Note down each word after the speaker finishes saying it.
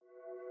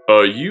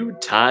Are you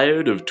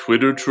tired of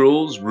Twitter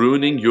trolls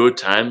ruining your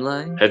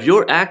timeline? Have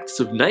your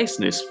acts of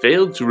niceness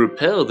failed to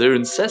repel their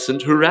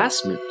incessant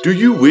harassment? Do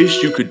you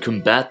wish you could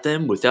combat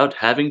them without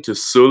having to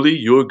sully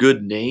your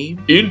good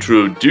name?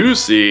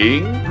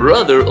 Introducing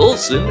Brother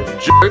Olsen,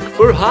 Jerk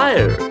for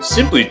Hire.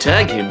 Simply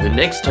tag him the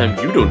next time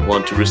you don't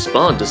want to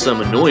respond to some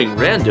annoying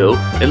rando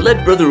and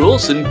let Brother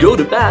Olsen go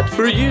to bat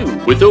for you.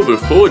 With over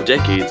 4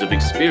 decades of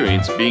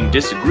experience being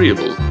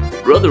disagreeable,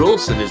 Brother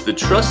Olsen is the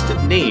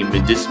trusted name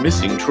in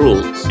dismissing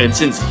trolls. And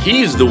since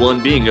he's the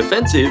one being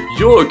offensive,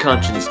 your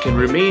conscience can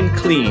remain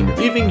clean,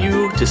 leaving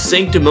you to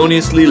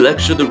sanctimoniously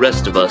lecture the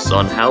rest of us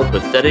on how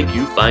pathetic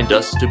you find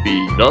us to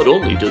be. Not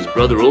only does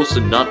Brother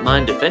Olsen not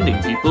mind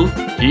defending people,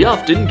 he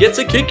often gets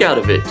a kick out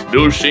of it.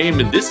 No shame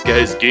in this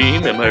guy's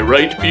game, am I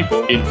right,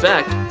 people? In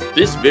fact,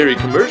 this very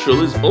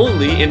commercial is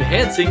only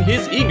enhancing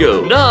his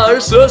ego.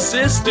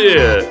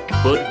 Narcissistic!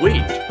 But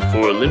wait,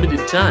 for a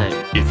limited time,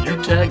 if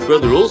you tag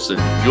Brother Olsen,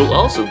 you'll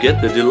also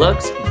get the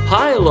deluxe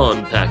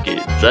pile-on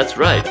package. That's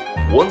right,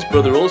 once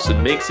Brother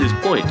Olsen makes his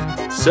point,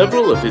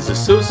 several of his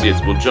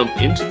associates will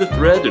jump into the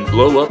thread and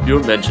blow up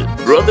your mentions.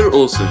 Brother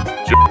Olsen,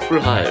 jerk for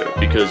hire,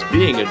 because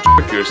being a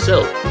jerk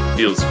yourself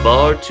feels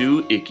far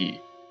too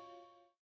icky.